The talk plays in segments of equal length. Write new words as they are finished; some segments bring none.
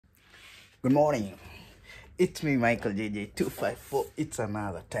Good morning. It's me, Michael JJ254. It's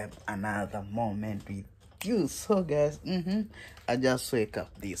another time, another moment with you. So, guys, I just wake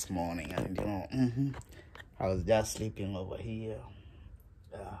up this morning, and I was just sleeping over here.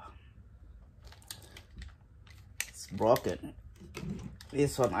 It's broken.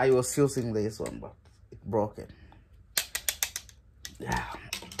 This one, I was using this one, but it's broken. Yeah.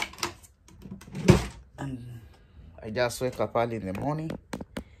 And I just wake up early in the morning,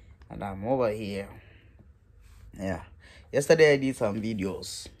 and I'm over here. Yeah, yesterday I did some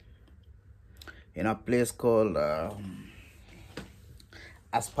videos in a place called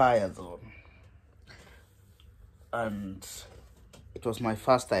Aspire Zone, and it was my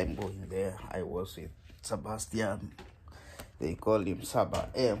first time going there. I was with Sebastian, they call him Saba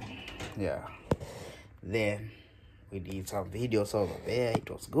M. Yeah, then we did some videos over there. It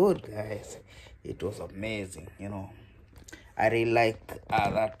was good, guys. It was amazing. I really like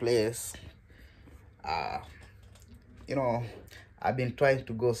that place. I've been trying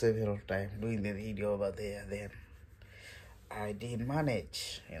to go several times doing the video over there. Then I didn't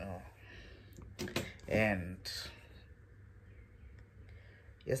manage, and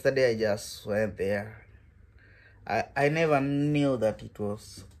yesterday I just went there. I never knew that it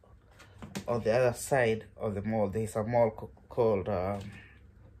was on the other side of the mall. There's a mall called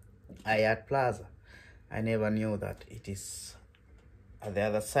Ayat Plaza. I never knew that it is at the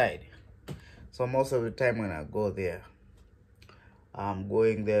other side. So most of the time when I go there, I'm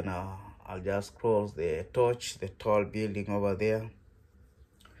going there now. I'll just cross the torch, the tall building over there.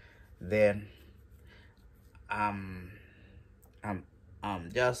 Then I'm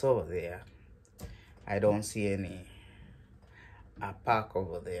just over there. I don't see any park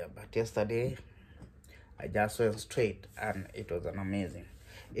over there. But yesterday, I just went straight, and it was an amazing.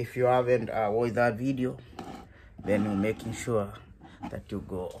 If you haven't watched that video, then you're making sure that you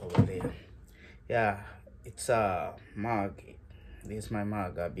go over there. Yeah, it's a mug. This is my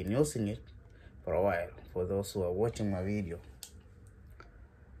mug. I've been using it for a while. For those who are watching my video,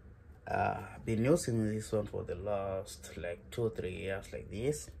 I've been using this one for the last like 2-3 years like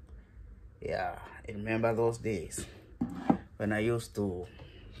this. Yeah, I remember those days when I used to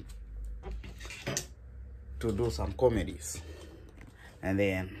do some comedies, and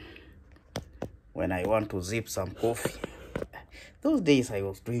then when I want to zip some coffee, those days I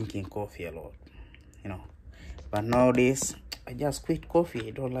was drinking coffee a lot, but nowadays I just quit coffee.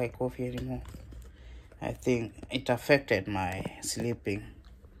 I don't like coffee anymore. I think it affected my sleeping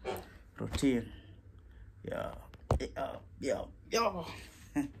routine. Yeah.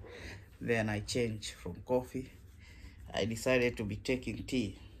 Then I changed from coffee. I decided to be taking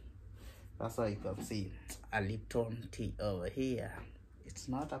tea. That's why you can see a Lipton tea over here. It's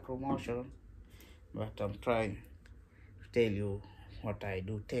not a promotion, but I'm trying to tell you what I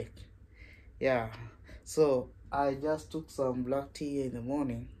do take. Yeah, so I just took some black tea in the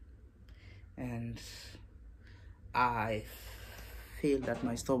morning, and I feel that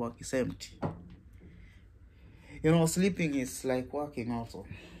my stomach is empty. Sleeping is like working also.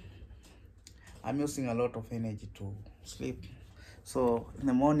 I'm using a lot of energy to sleep. So in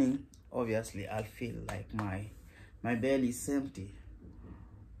the morning, obviously, I'll feel like my belly is empty,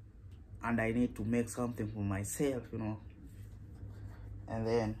 and I need to make something for myself, And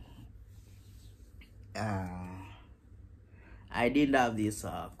then I didn't have this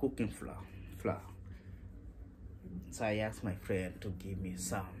cooking flour. So I asked my friend to give me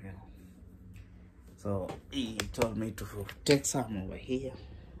some, So he told me to take some over here.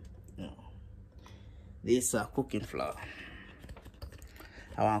 This cooking flour.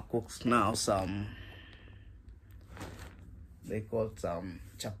 I want to cook now some, they call it some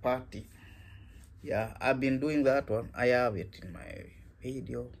chapati. Yeah, I've been doing that one. I have it in my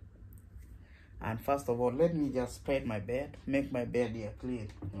video. And first of all, let me just spread my bed, make my bed here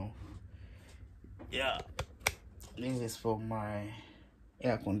clean, Yeah, this is for my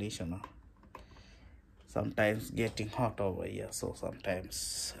air conditioner. Sometimes getting hot over here, so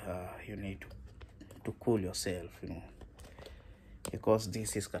sometimes you need to cool yourself, because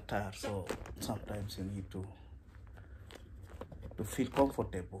this is Qatar, so sometimes you need to feel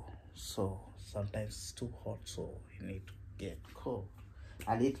comfortable. So sometimes it's too hot, so you need to get cold,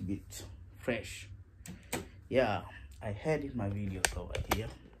 a little bit fresh. Yeah, I had in my videos over here.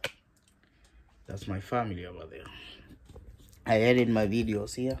 That's my family over there. I edited my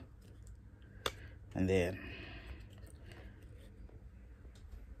videos here, and then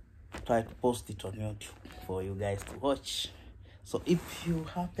try to post it on YouTube for you guys to watch. So if you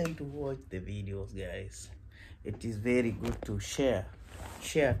happen to watch the videos, guys, it is very good to share.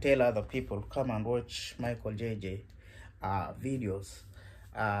 Tell other people, come and watch Michael JJ videos.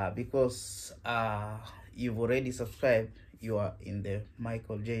 because you've already subscribed, you are in the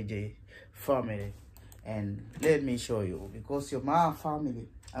Michael JJ family. And let me show you, because you're my family,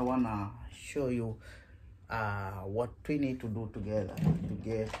 I wanna show you what we need to do together to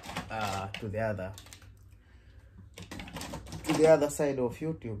get to the other side of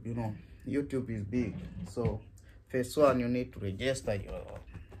YouTube. You know, YouTube is big. So first one, you need to register your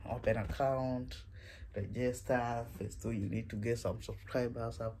open account, register. First two, you need to get some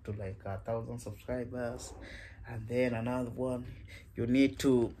subscribers, up to like 1,000 subscribers. And then another one, you need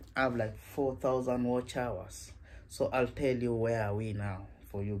to have like 4,000 watch hours. So I'll tell you where are we now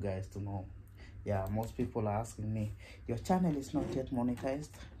for you guys to know. Yeah, most people are asking me, your channel is not yet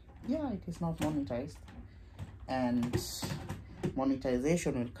monetized. Yeah, it is not monetized, and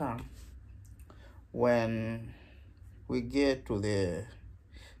monetization will come when we get to the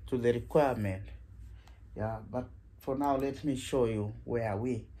requirement. Yeah, but for now, let me show you where are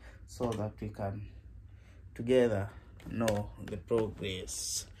we, so that we can together know the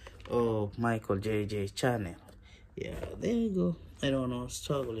progress of Michael JJ channel. Yeah, there you go. I don't know,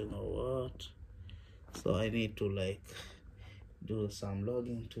 struggling or what, so I need to like do some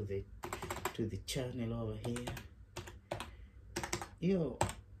logging to the channel over here. Yo,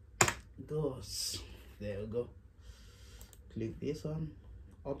 goes there we go. Click this one,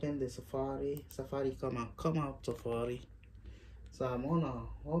 open the Safari. Come out Safari. So I'm gonna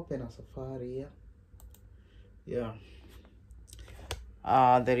open a Safari here. Yeah,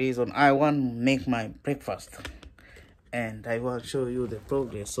 the reason I want to make my breakfast, and I will show you the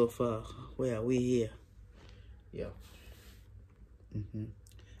progress so far. Where are we here? Yeah.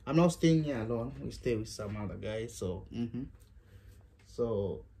 I'm not staying here alone, we stay with some other guys. So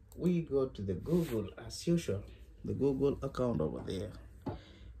so we go to the Google as usual, the Google account over there.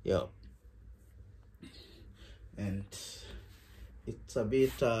 Yeah, and it's a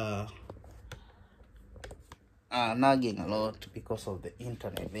bit nagging a lot because of the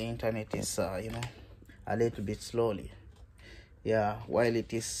internet. The internet is you know, a little bit slowly. Yeah, while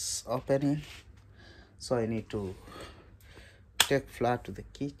it is opening, so I need to take flat to the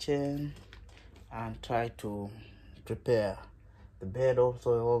kitchen and try to prepare the bed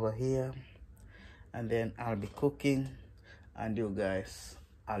also over here, and then I'll be cooking, and you guys,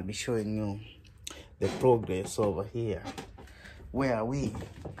 I'll be showing you the progress over here. Where are we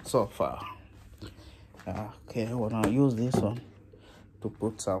so far? Okay, I wanna use this one to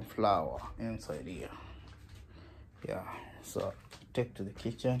put some flour inside here. Yeah, so take to the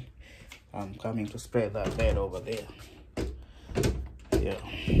kitchen. I'm coming to spread that bed over there. Yeah,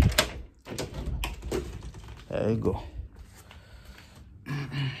 there you go.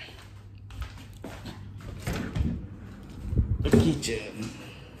 The kitchen.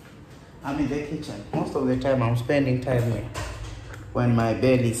 I'm in the kitchen. Most of the time I'm spending time here when my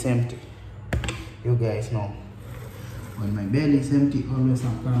belly is empty. You guys know, when my belly is empty, always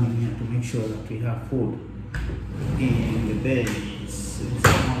I'm coming here to make sure that we have food in the belly. It's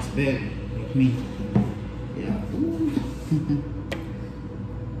someone's belly, like me. Yeah.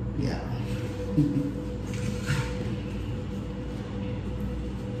 Yeah.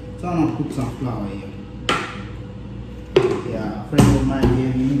 So I'm gonna put some flour here. Yeah, a friend of mine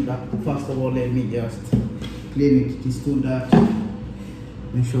gave me that. First of all, let me just clean it. It is too dirty.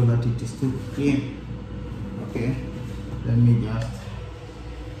 Make sure that it is too clean. Okay, let me just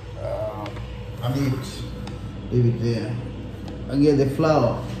leave it there. I get the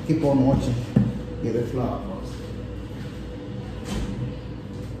flour. Keep on watching. Get the flour first.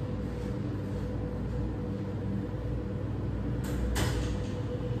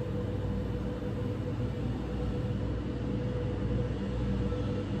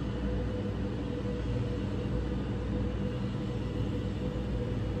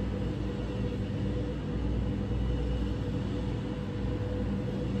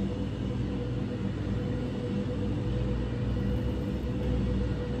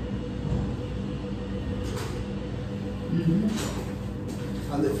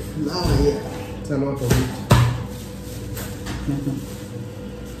 And the flour here, it's a lot of it.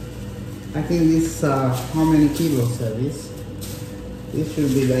 I think this, how many kilos are this? This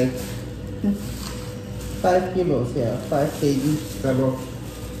should be like 5 kilos, yeah, 5 kg. About.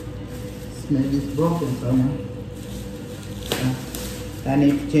 Maybe it's broken somewhere. I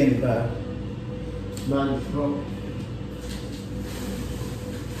need to change that. But it's broken.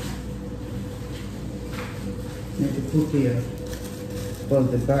 Need to put here because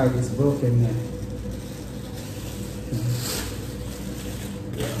the bag is broken now.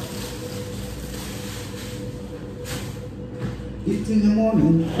 It's in the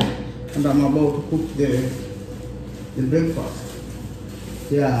morning and I'm about to cook the breakfast.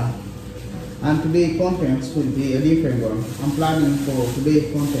 Yeah. And today's contents will be a different one. I'm planning for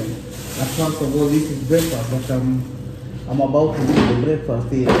today's content. At first of all, this is breakfast, but I'm about to do the breakfast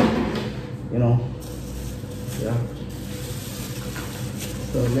here. You know. Yeah.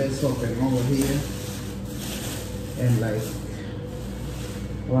 So let's open over here and like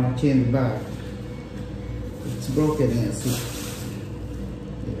I wanna change the back. It's broken here, see.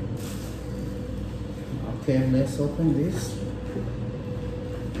 Yeah. Okay, let's open this.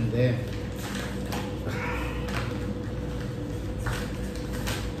 And then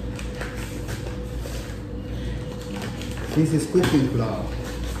this is cooking flour.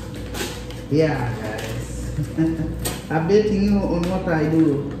 Yeah, guys. Updating you on what I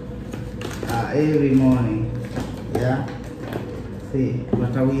do every morning. Yeah. See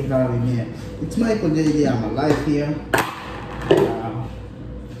what are we having here? It's Michael JJ. I'm alive here.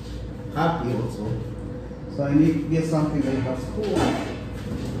 Happy also. So I need to get something like a spoon.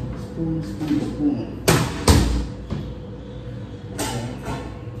 Spoon.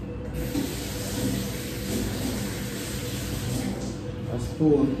 A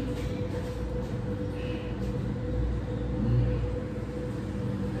spoon.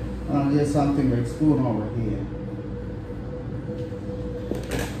 I'll get something like spoon over here.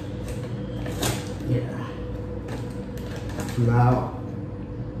 Yeah. Flour.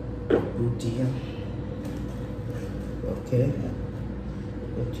 Put here. Okay.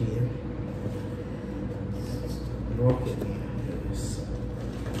 Put here. Rock it here. Yes.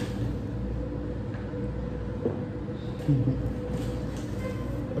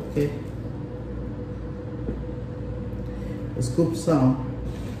 Okay. Scoop some.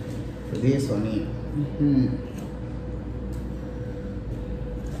 This one here.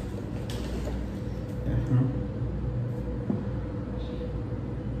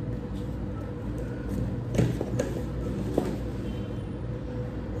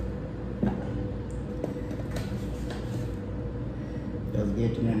 Just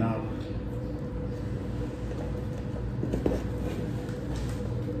getting enough.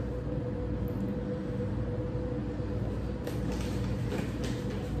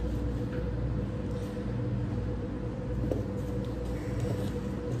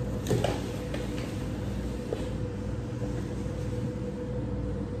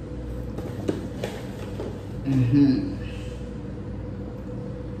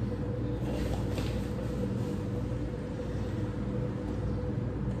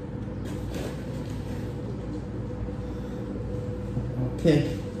 Okay.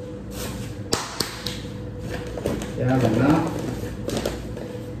 Yeah, now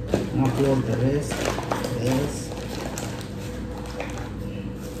upload the rest. Yes.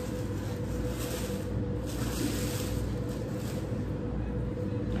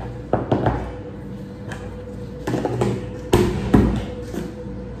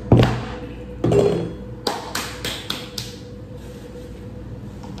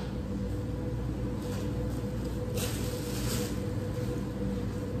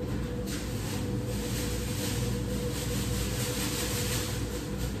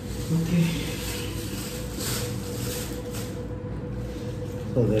 Okay.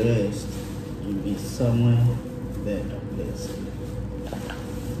 So the rest will be somewhere there, place.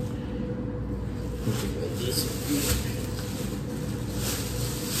 Put it like this.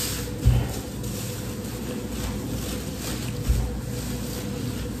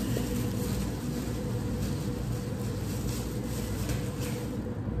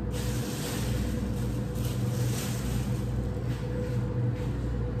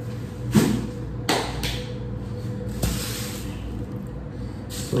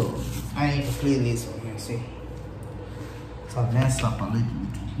 So I need to clean this one here, see. So I messed up a little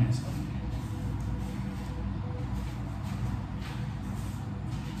bit. Messed up.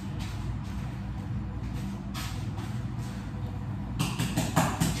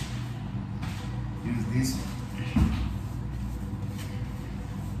 Use this one.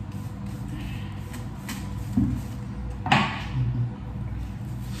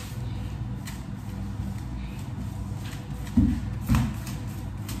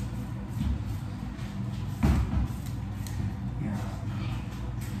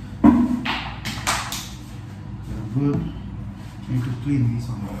 Good. Need to clean this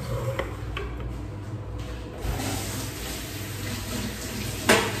one also.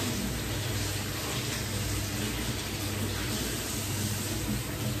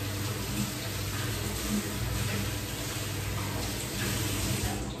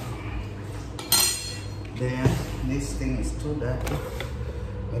 Then this thing is too dirty.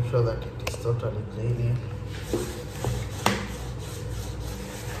 Make sure that it is totally clean.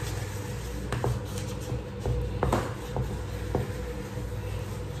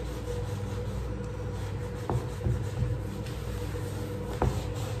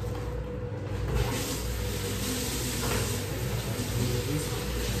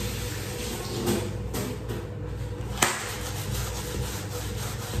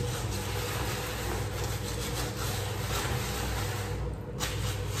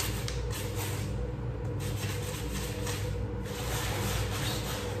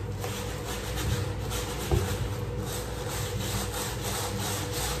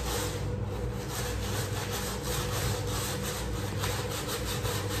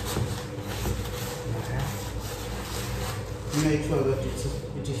 make sure that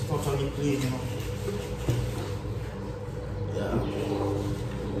it is totally clean, you know. Yeah.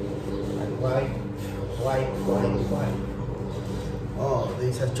 And wipe. Oh,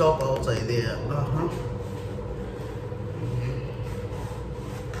 there's a chop outside there.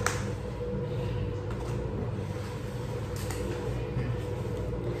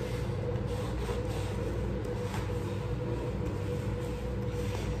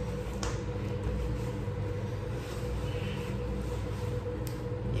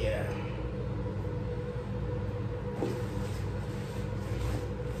 Yeah.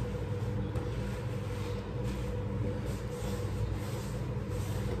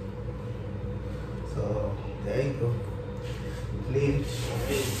 So there you go. Clean.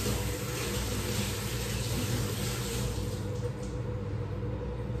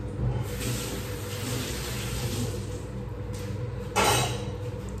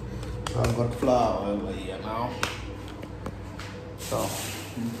 I've got flour over here now. So,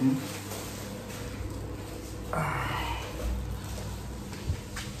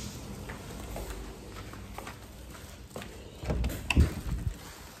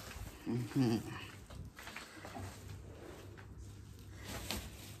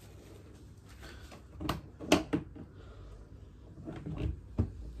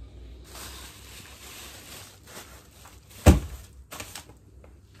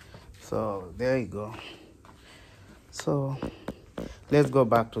 so there you go. So let's go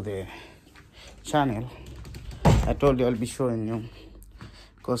back to the channel. I told you I'll be showing you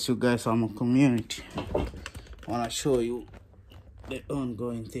because you guys are my community. I want to show you the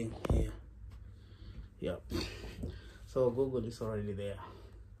ongoing thing here. Yep. So Google is already there.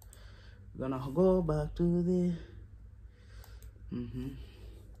 Gonna go back to the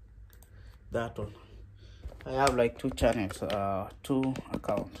that one. I have like 2 channels, 2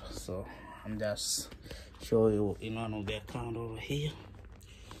 accounts. So I'm just show you in one of the account over here.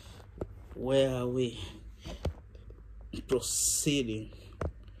 Where are we proceeding?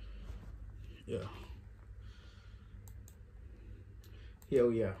 Yeah. Here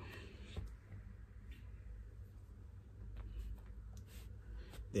we are.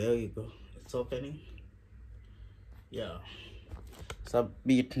 There you go. It's opening. Yeah. It's a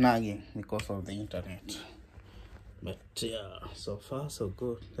bit nagging because of the internet. But yeah, so far so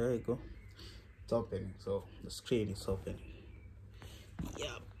good. There you go. It's opening. So the screen is opening.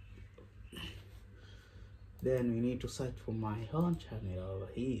 Yeah. Then we need to search for my own channel over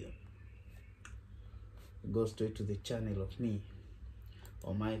here. Go straight to the channel of me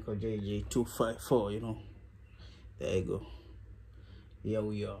or Michael JJ254, you know. There you go. Here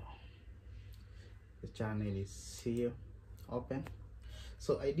we are. The channel is here, open.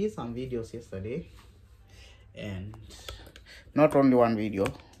 So I did some videos yesterday, and not only one video,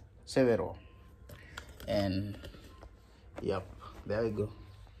 several. And yep, there you go.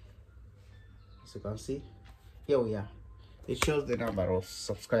 As you can see, here we are. It shows the number of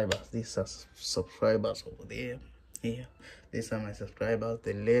subscribers. These are subscribers over there. Here, these are my subscribers.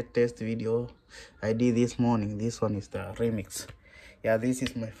 The latest video I did this morning, this one is the remix. Yeah, this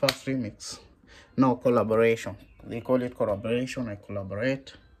is my first remix. No, collaboration. They call it collaboration. I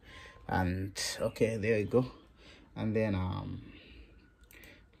collaborate. And okay, there you go. And then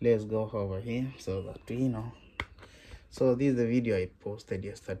let's go over here so that we know. So this is the video I posted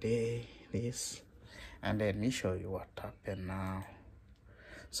yesterday. This, and let me show you what happened now.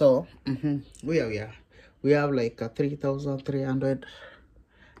 So we have like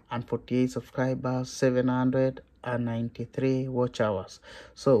 3,348 subscribers, 793 watch hours.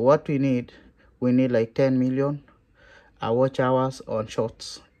 So what we need like 10 million watch hours on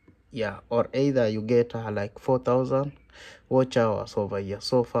shorts. Yeah, or either you get like 4,000 watch hours over here.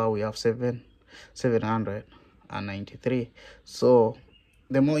 So far we have 793. So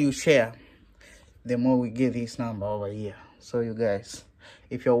the more you share, the more we get this number over here. So you guys,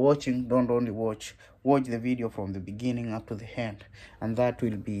 if you're watching, don't only watch the video from the beginning up to the end, and that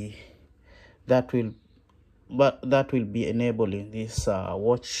will be enabling this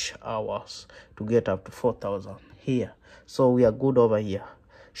watch hours to get up to 4,000 here. So we are good over here.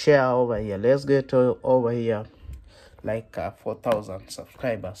 Share over here. Let's get over here like 4,000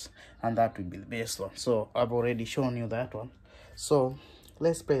 subscribers, and that will be the best one. So I've already shown you that one. So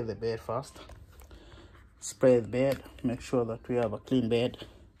let's spray the bed first. Spray the bed, make sure that we have a clean bed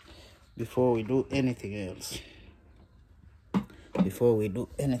before we do anything else. Here,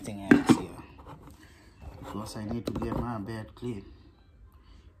 because I need to get my bed clean,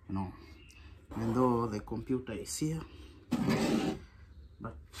 you know, even though the computer is here.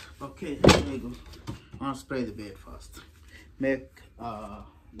 But okay, there you go. I'll spray the bed first. Make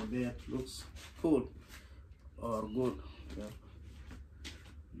the bed looks cool or good. Yeah.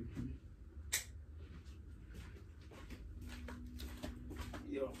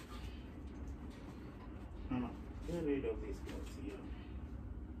 Yeah. No, get rid of these clothes here.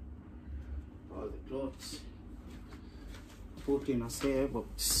 All the clothes. Put in a safe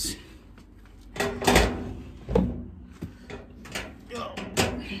box. Yeah.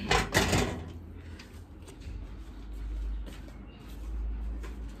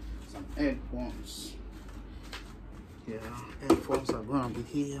 Some headphones. Yeah, headphones are gonna be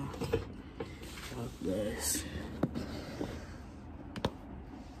here. Guys.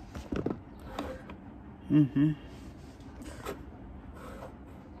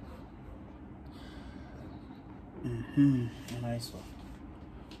 Nice one.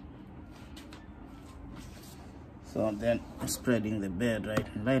 So then I'm spreading the bed, right?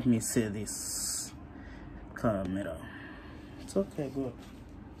 Let me see this camera. It's okay, good.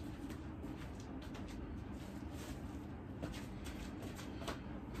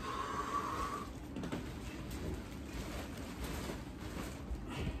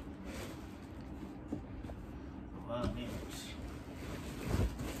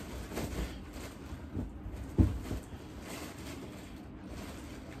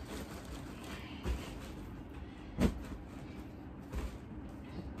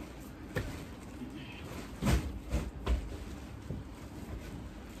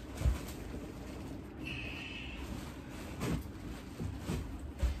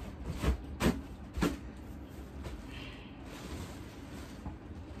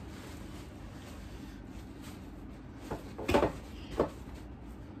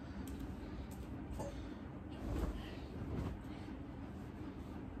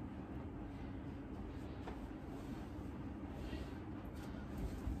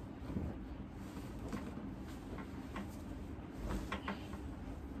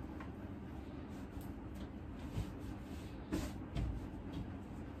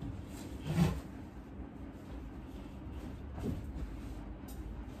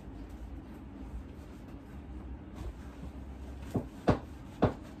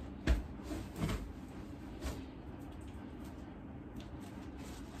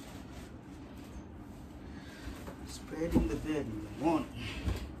 Spreading the bed in the morning.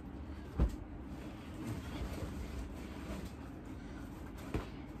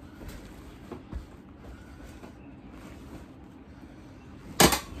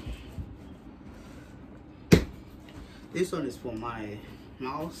 This one is for my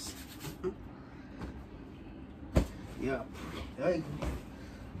mouse. Yeah, there you go.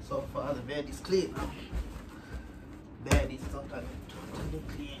 So far the bed is clean now. Bed is totally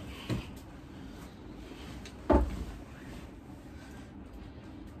clean.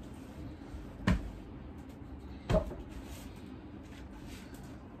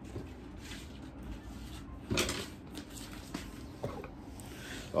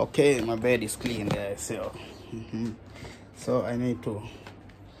 Okay, my bed is clean, guys. So, so I need to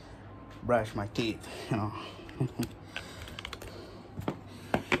brush my teeth, you know.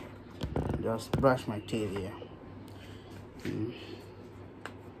 Just brush my teeth here.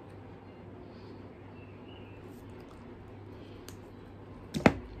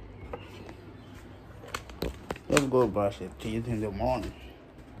 Let's go brush your teeth in the morning.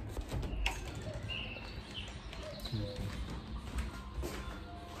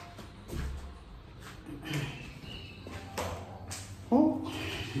 Oh.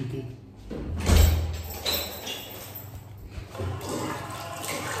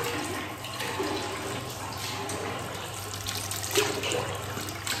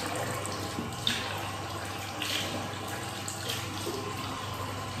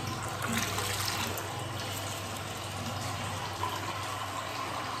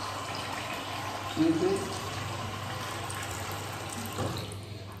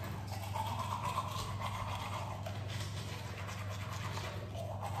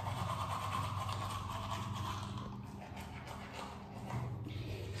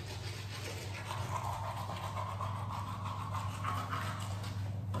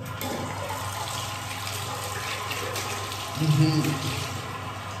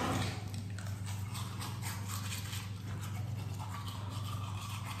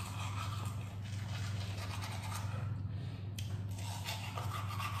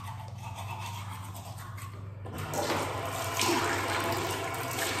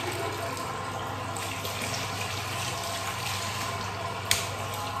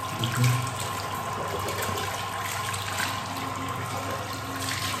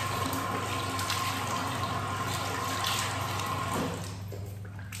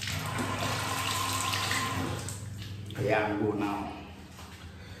 Yeah, I'm good now.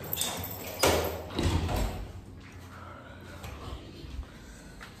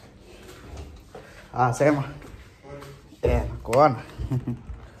 Sema. Yeah, go on.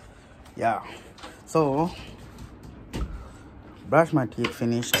 Yeah. So, brush my teeth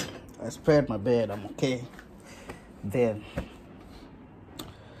finished. I spread my bed. I'm okay. Then,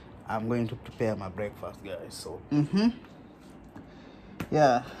 I'm going to prepare my breakfast, guys. So,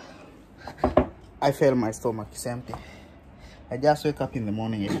 yeah. I feel my stomach is empty. I just wake up in the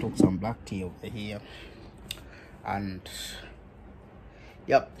morning and took some black tea over here. And,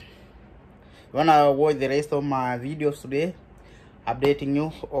 yep. You wanna watch the rest of my videos today, updating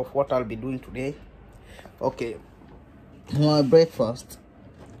you of what I'll be doing today. Okay, my breakfast,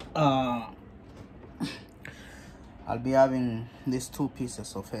 I'll be having these 2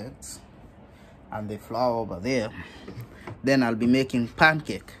 pieces of eggs and the flour over there. Then I'll be making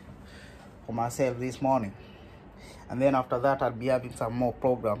pancake for myself this morning, and then after that I'll be having some more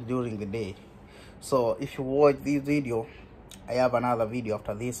programs during the day. So if you watch this video, I have another video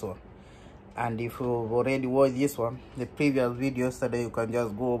after this one. And if you've already watched this one, the previous video yesterday, you can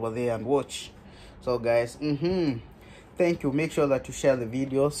just go over there and watch. So guys, thank you. Make sure that you share the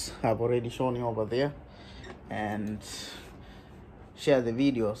videos I've already shown you over there, and share the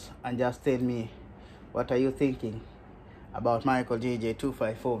videos and just tell me what are you thinking about Michael JJ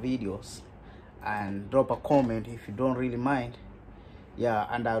 254 videos, and drop a comment if you don't really mind. Yeah,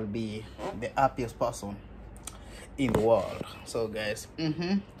 and I'll be the happiest person in the world. So guys,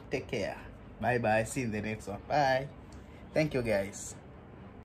 take care. Bye bye. See you in the next one. Bye. Thank you guys.